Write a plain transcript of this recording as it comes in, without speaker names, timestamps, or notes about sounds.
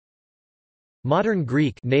Modern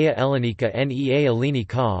Greek Nea Ellenika Nea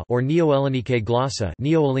Ellenika or Neo-Ellenike glossa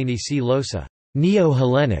Neo-Ellenisi losa,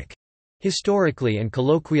 Neo-Hellenic, historically and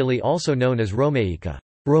colloquially also known as Romaica,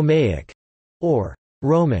 Romaic, or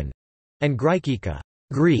Roman, and Graikika,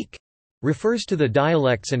 Greek, refers to the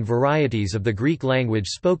dialects and varieties of the Greek language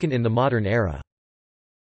spoken in the modern era.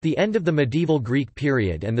 The end of the medieval Greek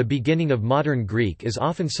period and the beginning of modern Greek is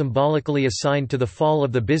often symbolically assigned to the fall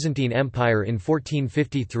of the Byzantine Empire in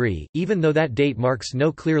 1453, even though that date marks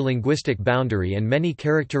no clear linguistic boundary and many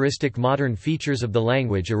characteristic modern features of the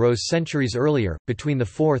language arose centuries earlier, between the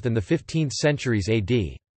 4th and the 15th centuries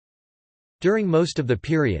AD. During most of the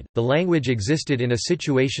period, the language existed in a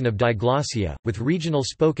situation of diglossia, with regional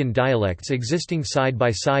spoken dialects existing side by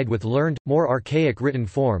side with learned, more archaic written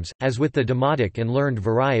forms, as with the Demotic and learned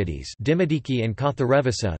varieties Dimodiki and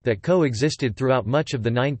Katharevousa that coexisted throughout much of the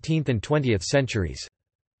 19th and 20th centuries.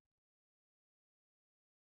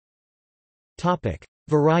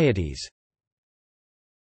 Varieties.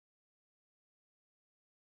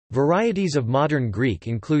 Varieties of modern Greek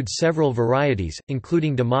include several varieties,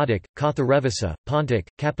 including Demotic, Katharevousa, Pontic,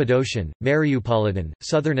 Cappadocian, Mariupolitan,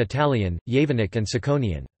 Southern Italian, Yavanic and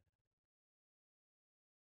Ciconian.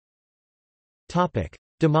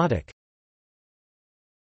 Demotic.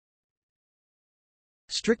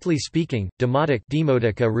 Strictly speaking, Demotic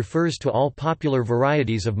Demotica refers to all popular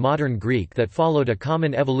varieties of modern Greek that followed a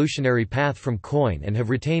common evolutionary path from Koine and have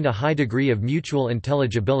retained a high degree of mutual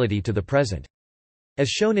intelligibility to the present. As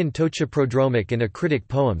shown in Tochoprodromic and Acritic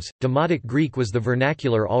poems, Demotic Greek was the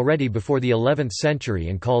vernacular already before the 11th century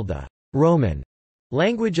and called the Roman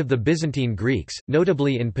language of the Byzantine Greeks,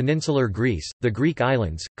 notably in peninsular Greece, the Greek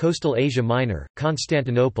islands, coastal Asia Minor,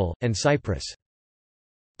 Constantinople, and Cyprus.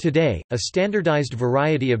 Today, a standardized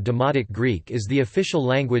variety of Demotic Greek is the official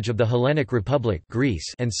language of the Hellenic Republic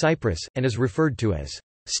Greece and Cyprus, and is referred to as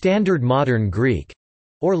Standard Modern Greek,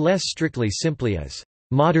 or less strictly simply as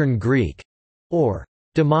Modern Greek, or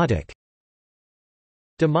Demotic.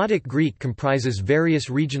 Demotic Greek comprises various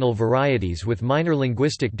regional varieties with minor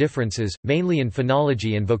linguistic differences, mainly in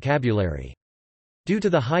phonology and vocabulary. Due to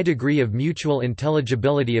the high degree of mutual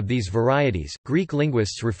intelligibility of these varieties, Greek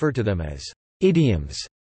linguists refer to them as idioms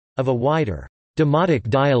of a wider Demotic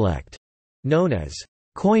dialect, known as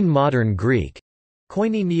Koine Modern Greek,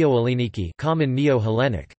 Koine Neo-Elleniki, common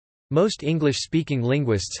Neo-Hellenic. Most English-speaking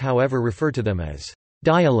linguists however refer to them as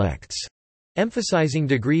dialects, emphasizing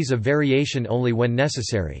degrees of variation only when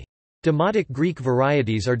necessary. Demotic Greek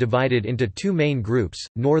varieties are divided into two main groups,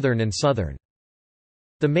 Northern and Southern.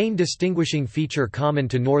 The main distinguishing feature common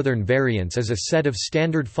to Northern variants is a set of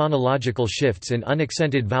standard phonological shifts in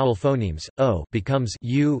unaccented vowel phonemes. O becomes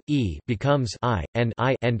U, E becomes I and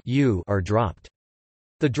U are dropped.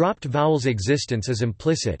 The dropped vowel's existence is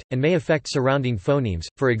implicit, and may affect surrounding phonemes.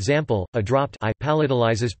 For example, a dropped I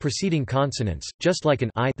palatalizes preceding consonants, just like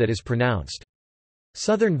an I that is pronounced.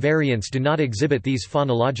 Southern variants do not exhibit these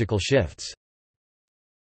phonological shifts.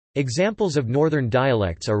 Examples of Northern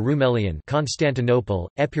dialects are Rumelian, Constantinople,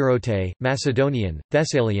 Epirote, Macedonian,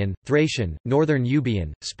 Thessalian, Thracian, Northern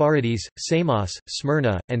Euboean, Sparides, Samos,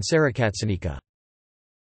 Smyrna, and Sarakatsinica.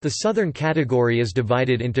 The Southern category is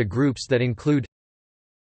divided into groups that include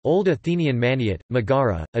Old Athenian Maniot,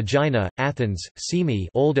 Megara, Aegina, Athens, Semi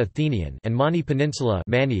Old Athenian and Mani Peninsula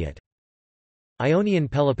Maniot. Ionian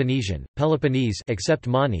Peloponnesian, Peloponnese except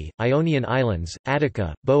Mani, Ionian Islands,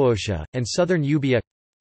 Attica, Boeotia, and southern Euboea.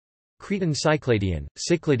 Cretan Cycladian,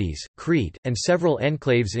 Cyclades, Crete, and several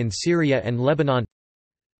enclaves in Syria and Lebanon.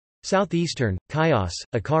 Southeastern, Chios,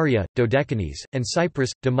 Icaria, Dodecanese, and Cyprus.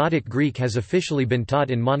 Demotic Greek has officially been taught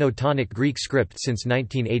in monotonic Greek script since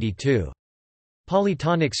 1982.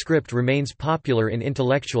 Polytonic script remains popular in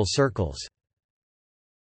intellectual circles.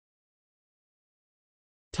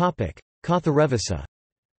 Katharevousa.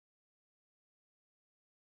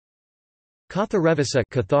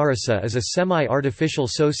 Katharevousa is a semi-artificial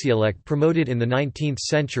sociolect promoted in the 19th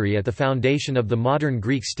century at the foundation of the modern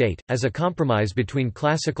Greek state, as a compromise between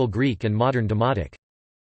Classical Greek and modern Demotic.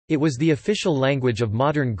 It was the official language of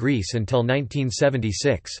modern Greece until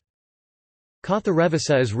 1976.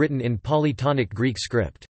 Katharevousa is written in polytonic Greek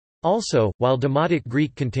script. Also, while Demotic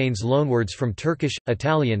Greek contains loanwords from Turkish,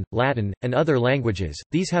 Italian, Latin, and other languages,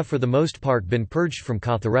 these have for the most part been purged from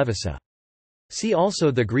Katharevousa. See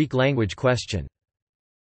also the Greek language question.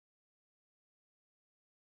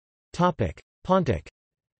 Pontic.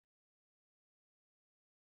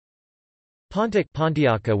 Pontic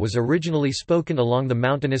Pontiaca was originally spoken along the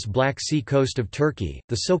mountainous Black Sea coast of Turkey,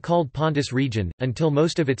 the so-called Pontus region, until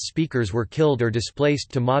most of its speakers were killed or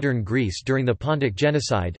displaced to modern Greece during the Pontic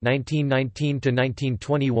Genocide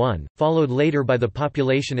 1919–1921, followed later by the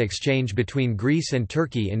population exchange between Greece and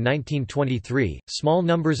Turkey in 1923. Small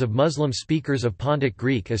numbers of Muslim speakers of Pontic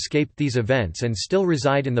Greek escaped these events and still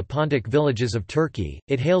reside in the Pontic villages of Turkey.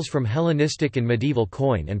 It hails from Hellenistic and medieval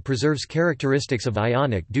Koine and preserves characteristics of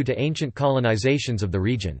Ionic due to ancient colonizations of the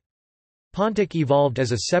region. Pontic evolved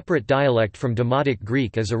as a separate dialect from Demotic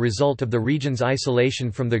Greek as a result of the region's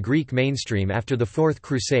isolation from the Greek mainstream after the Fourth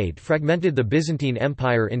Crusade fragmented the Byzantine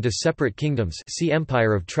Empire into separate kingdoms. See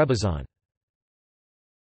Empire of Trebizond.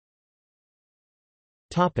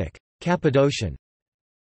 Cappadocian.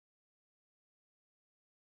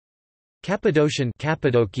 Cappadocian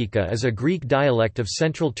is a Greek dialect of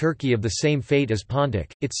central Turkey of the same fate as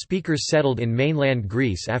Pontic. Its speakers settled in mainland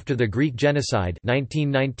Greece after the Greek Genocide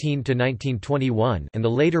 1919–1921 and the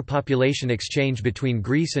later population exchange between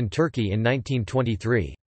Greece and Turkey in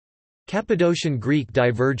 1923. Cappadocian Greek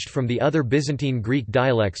diverged from the other Byzantine Greek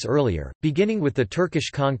dialects earlier, beginning with the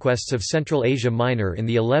Turkish conquests of Central Asia Minor in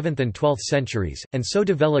the 11th and 12th centuries, and so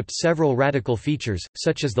developed several radical features,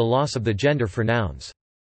 such as the loss of the gender for nouns.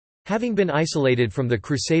 Having been isolated from the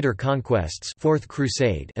Crusader conquests Fourth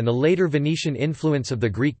Crusade and the later Venetian influence of the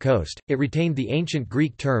Greek coast, it retained the ancient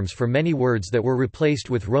Greek terms for many words that were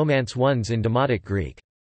replaced with Romance ones in Demotic Greek.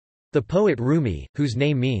 The poet Rumi, whose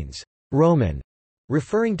name means Roman,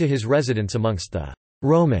 referring to his residence amongst the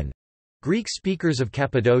Roman Greek speakers of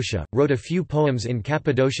Cappadocia, wrote a few poems in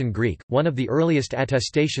Cappadocian Greek, one of the earliest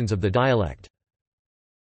attestations of the dialect.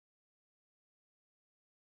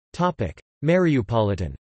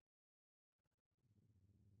 Mariupolitan.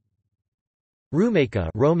 Rumaica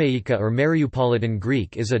or Mariupolitan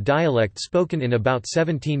Greek is a dialect spoken in about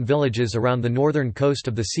 17 villages around the northern coast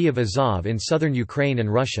of the Sea of Azov in southern Ukraine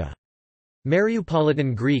and Russia.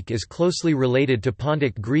 Mariupolitan Greek is closely related to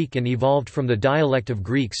Pontic Greek and evolved from the dialect of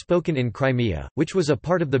Greek spoken in Crimea, which was a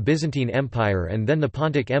part of the Byzantine Empire and then the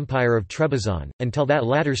Pontic Empire of Trebizond, until that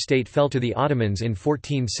latter state fell to the Ottomans in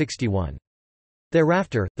 1461.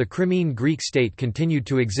 Thereafter, the Crimean Greek state continued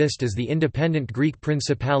to exist as the independent Greek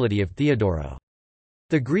Principality of Theodoro.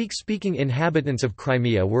 The Greek-speaking inhabitants of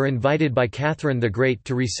Crimea were invited by Catherine the Great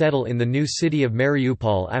to resettle in the new city of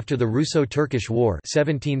Mariupol after the Russo-Turkish War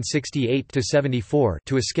 1768–74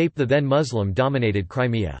 to escape the then Muslim-dominated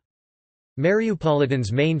Crimea.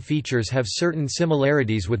 Mariupolitan's main features have certain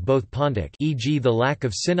similarities with both Pontic, e.g. the lack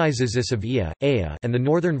of synesis of ia, ea, and the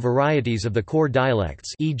northern varieties of the core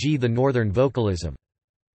dialects, e.g. the northern vocalism.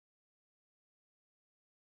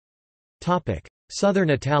 Southern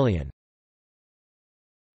Italian.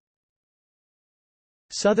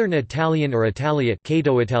 Southern Italian or Italiate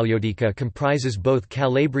comprises both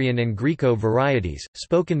Calabrian and Greco varieties,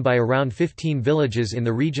 spoken by around 15 villages in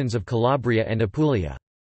the regions of Calabria and Apulia.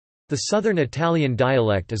 The Southern Italian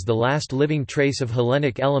dialect is the last living trace of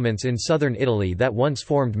Hellenic elements in southern Italy that once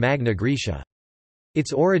formed Magna Graecia.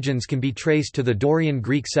 Its origins can be traced to the Dorian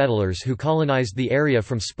Greek settlers who colonized the area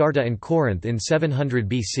from Sparta and Corinth in 700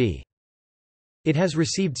 BC. It has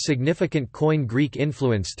received significant Koine Greek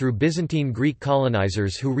influence through Byzantine Greek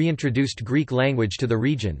colonizers who reintroduced Greek language to the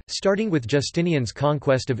region, starting with Justinian's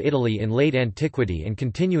conquest of Italy in late antiquity and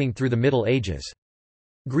continuing through the Middle Ages.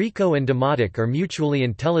 Greco and Demotic are mutually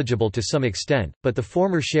intelligible to some extent, but the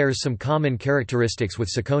former shares some common characteristics with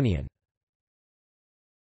Ciconian.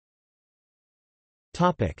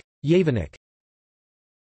 Yavanic.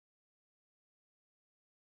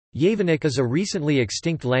 Yavanic is a recently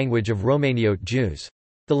extinct language of Romaniote Jews.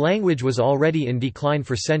 The language was already in decline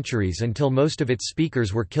for centuries until most of its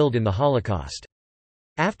speakers were killed in the Holocaust.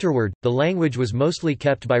 Afterward, the language was mostly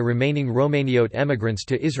kept by remaining Romaniote emigrants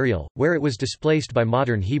to Israel, where it was displaced by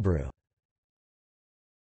modern Hebrew.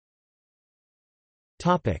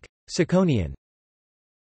 Ciconian.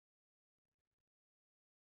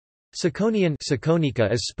 Ciconian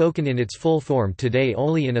is spoken in its full form today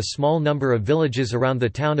only in a small number of villages around the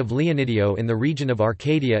town of Leonidio in the region of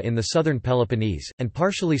Arcadia in the southern Peloponnese, and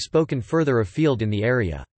partially spoken further afield in the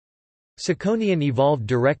area. Ciconian evolved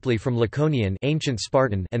directly from Laconian ancient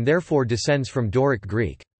Spartan and therefore descends from Doric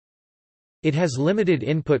Greek. It has limited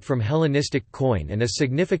input from Hellenistic Koine and is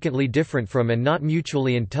significantly different from and not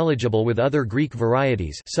mutually intelligible with other Greek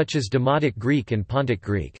varieties such as Demotic Greek and Pontic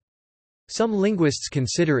Greek. Some linguists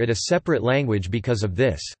consider it a separate language because of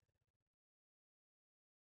this.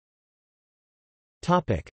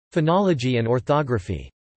 Phonology and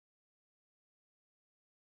orthography.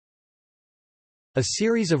 A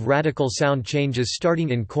series of radical sound changes starting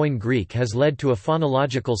in Koine Greek has led to a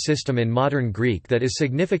phonological system in modern Greek that is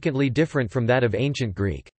significantly different from that of ancient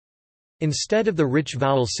Greek. Instead of the rich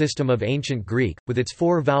vowel system of ancient Greek, with its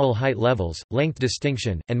 4 vowel height levels, length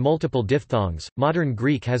distinction, and multiple diphthongs, modern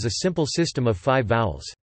Greek has a simple system of 5 vowels.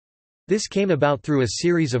 This came about through a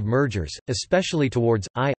series of mergers, especially towards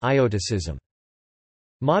iotacism.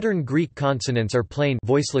 Modern Greek consonants are plain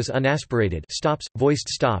voiceless unaspirated stops, voiced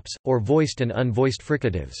stops, or voiced and unvoiced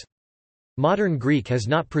fricatives. Modern Greek has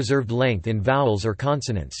not preserved length in vowels or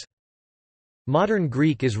consonants. Modern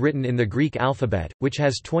Greek is written in the Greek alphabet, which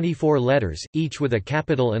has 24 letters, each with a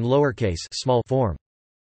capital and lowercase small form.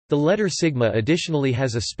 The letter sigma additionally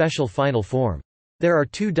has a special final form. There are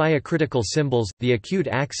 2 diacritical symbols, the acute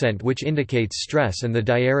accent which indicates stress and the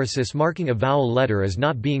diaeresis marking a vowel letter as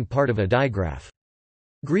not being part of a digraph.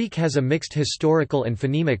 Greek has a mixed historical and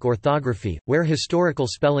phonemic orthography, where historical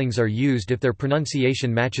spellings are used if their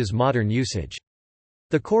pronunciation matches modern usage.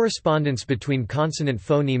 The correspondence between consonant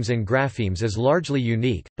phonemes and graphemes is largely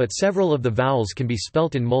unique, but several of the vowels can be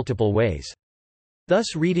spelt in multiple ways.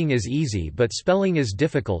 Thus reading is easy but spelling is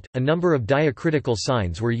difficult. A number of diacritical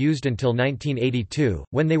signs were used until 1982,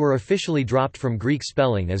 when they were officially dropped from Greek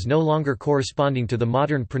spelling as no longer corresponding to the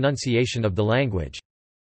modern pronunciation of the language.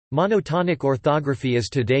 Monotonic orthography is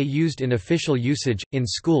today used in official usage, in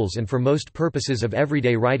schools and for most purposes of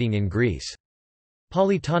everyday writing in Greece.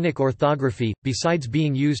 Polytonic orthography, besides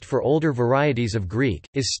being used for older varieties of Greek,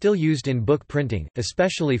 is still used in book printing,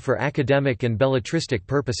 especially for academic and belletristic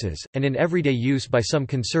purposes, and in everyday use by some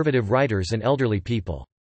conservative writers and elderly people.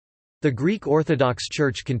 The Greek Orthodox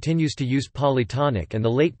Church continues to use Polytonic, and the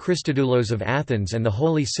late Christodoulos of Athens and the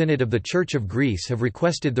Holy Synod of the Church of Greece have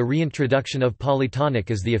requested the reintroduction of Polytonic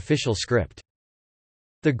as the official script.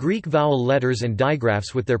 The Greek vowel letters and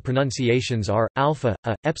digraphs with their pronunciations are alpha,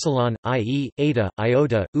 a, epsilon, ie, eta,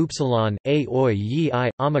 iota, upsilon, a, oi, yi, I,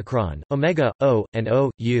 omicron, omega, o, and o,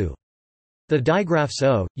 u. The digraphs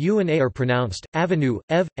o, u and a are pronounced, avenue,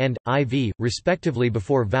 ev, and, iv, respectively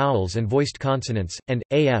before vowels and voiced consonants, and,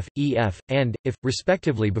 af, ef, and, if,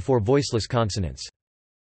 respectively before voiceless consonants.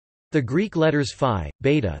 The Greek letters phi,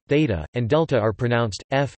 beta, theta, and delta are pronounced,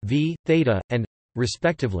 f, v, theta, and,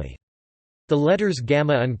 respectively. The letters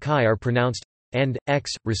gamma and chi are pronounced, and,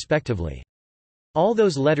 x, respectively. All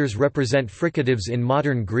those letters represent fricatives in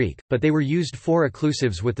modern Greek, but they were used for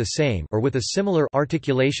occlusives with the same or with a similar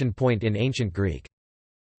articulation point in ancient Greek.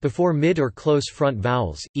 Before mid or close front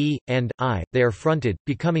vowels, e, and, I, they are fronted,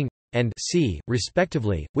 becoming, and c,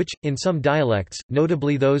 respectively, which, in some dialects,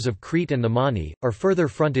 notably those of Crete and the Mani, are further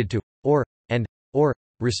fronted to, or, and, or,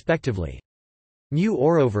 respectively. Mu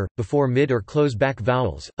or over, before mid or close back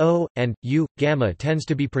vowels, o, and, u, gamma tends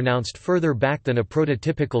to be pronounced further back than a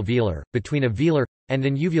prototypical velar, between a velar, and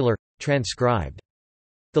an uvular, transcribed.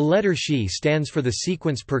 The letter xi stands for the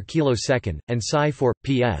sequence per kilosecond, and psi for,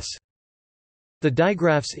 ps. The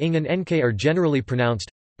digraphs ing and nk are generally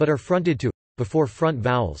pronounced, but are fronted to, before front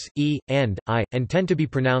vowels, e, and, I, and tend to be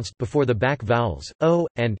pronounced before the back vowels, o,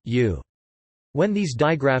 and, u. When these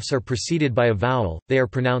digraphs are preceded by a vowel, they are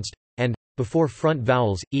pronounced, and, before front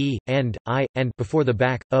vowels, e, and, I, and, before the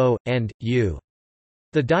back, o, and, u.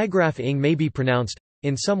 The digraph ing may be pronounced,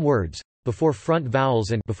 in some words, before front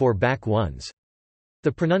vowels and before back ones.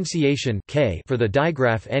 The pronunciation k for the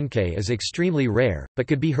digraph nk is extremely rare, but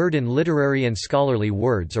could be heard in literary and scholarly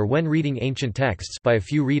words or when reading ancient texts by a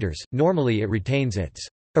few readers. Normally it retains its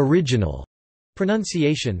original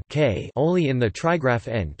pronunciation k only in the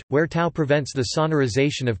trigraph engt, where tau prevents the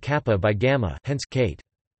sonorization of kappa by gamma, hence kate.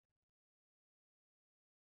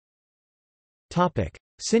 Topic: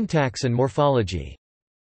 Syntax and morphology.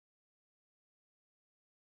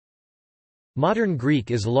 Modern Greek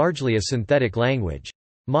is largely a synthetic language.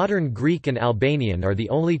 Modern Greek and Albanian are the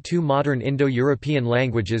only 2 modern Indo-European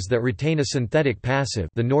languages that retain a synthetic passive.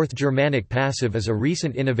 The North Germanic passive is a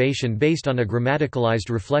recent innovation based on a grammaticalized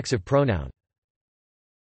reflexive pronoun.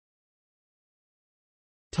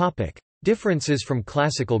 Topic: Differences from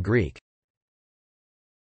Classical Greek.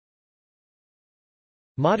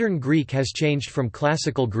 Modern Greek has changed from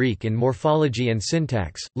Classical Greek in morphology and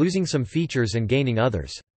syntax, losing some features and gaining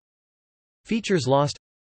others. Features lost: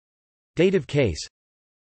 dative case,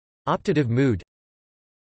 optative mood,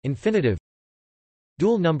 infinitive,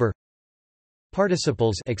 dual number,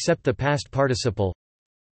 participles except the past participle,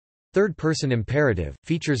 third-person imperative,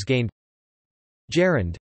 features gained,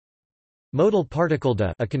 gerund, modal particle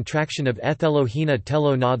da, a contraction of ethelohina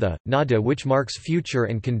telo nada, nada which marks future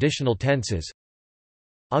and conditional tenses,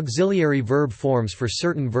 auxiliary verb forms for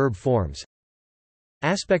certain verb forms,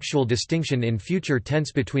 Aspectual distinction in future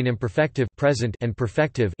tense between imperfective present and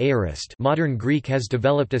perfective aorist. Modern Greek has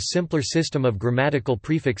developed a simpler system of grammatical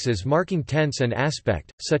prefixes marking tense and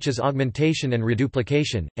aspect, such as augmentation and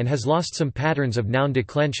reduplication, and has lost some patterns of noun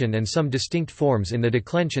declension and some distinct forms in the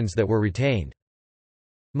declensions that were retained.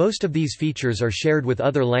 Most of these features are shared with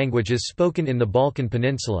other languages spoken in the Balkan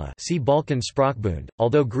Peninsula, see Balkan Sprachbund,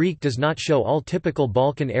 although Greek does not show all typical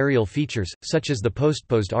Balkan areal features, such as the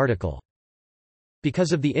postposed article.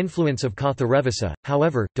 Because of the influence of Katharevousa,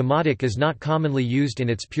 however, demotic is not commonly used in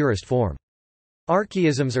its purest form.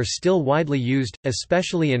 Archaisms are still widely used,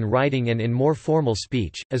 especially in writing and in more formal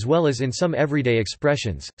speech, as well as in some everyday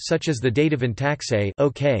expressions, such as the dative intaxe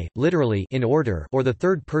okay, literally in order, or the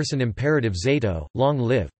third-person imperative zato, long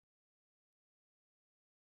live.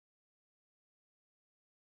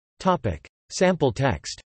 Sample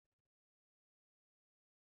text.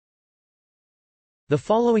 The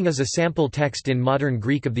following is a sample text in modern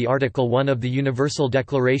Greek of the Article 1 of the Universal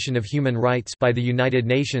Declaration of Human Rights by the United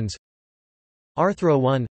Nations. Arthro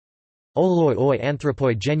 1. Oloi oi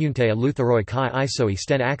anthropoi genunte eleuthoroi kai isoi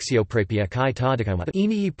sten axioprapia kai ta dikaimata.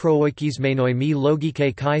 Enii prooikis menoi mi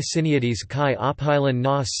logike kai syniades kai ophylan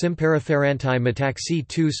na symperiferantai metaxi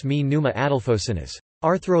tous mi pneuma adelphosinas.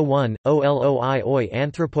 Arthro 1, oloi oi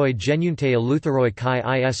anthropoi genunte eleuthoroi kai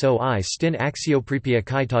isoi sten axioprapia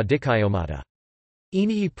kai ta dikaiomata.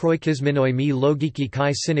 Enii proikisminoi mi logiki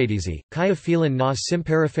kai synadesi, kai ophylan na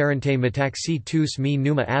symperiferante metaxi tous mi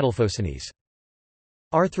pneuma adelphosinis.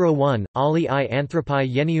 Arthro 1, ali I anthropai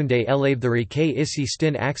yeniunde elevtheri k isi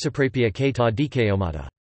stin axoprapia k ta dikeomata.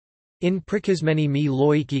 In prikismeni mi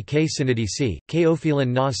loiki k synadesi, k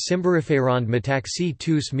ophylan na symberiferand metaxi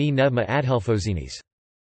tous mi pneuma adhelphosinis.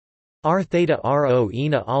 R theta ro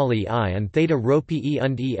ena ali I and theta rho pe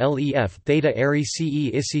und elef theta eri ce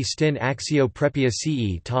isi stin axio prepia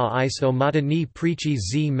ce ta iso mata ni prechi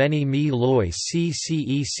z meni mi loi c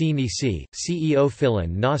ce sini c ceo filan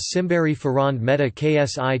na simberi ferand meta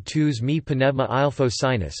ksi tus mi pneuma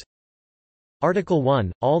ilphosinus. Article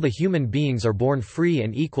 1, all the human beings are born free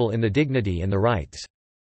and equal in the dignity and the rights.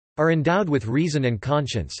 Are endowed with reason and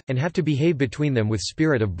conscience, and have to behave between them with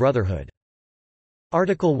spirit of brotherhood.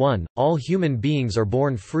 Article 1, all human beings are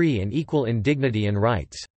born free and equal in dignity and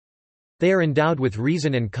rights. They are endowed with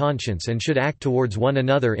reason and conscience and should act towards one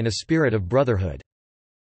another in a spirit of brotherhood.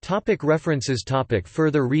 References.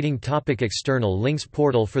 Further reading. External links.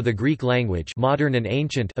 Portal for the Greek language, modern and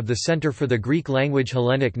ancient, of the Center for the Greek Language.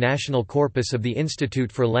 Hellenic National Corpus of the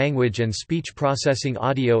Institute for Language and Speech Processing.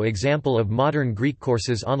 Audio example of modern Greek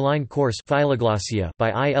courses. Online course Philoglossia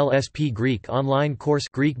by ILSP. Greek online course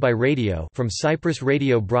Greek by radio from Cyprus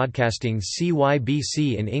Radio Broadcasting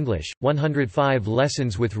CYBC in English. 105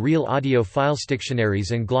 lessons with real audio files. Dictionaries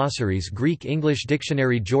and glossaries. Greek-English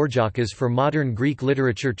Dictionary. Georgiakos for modern Greek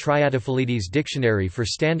literature. Triadophilides Dictionary for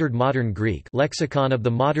Standard Modern Greek. Lexicon of the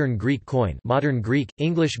Modern Greek Coin. Modern Greek,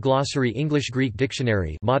 English Glossary. English-Greek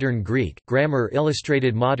Dictionary. Modern Greek, Grammar.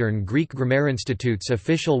 Illustrated Modern Greek Grammar. Institute's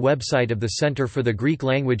official website of the Center for the Greek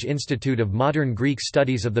Language. Institute of Modern Greek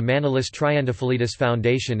Studies of the Manolis Triandaphilides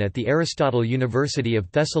Foundation at the Aristotle University of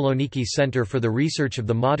Thessaloniki. Center for the Research of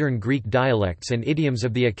the Modern Greek Dialects and Idioms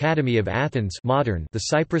of the Academy of Athens. Modern. The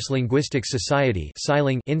Cyprus Linguistic Society.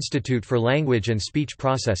 Institute for Language and Speech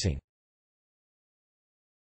Processing.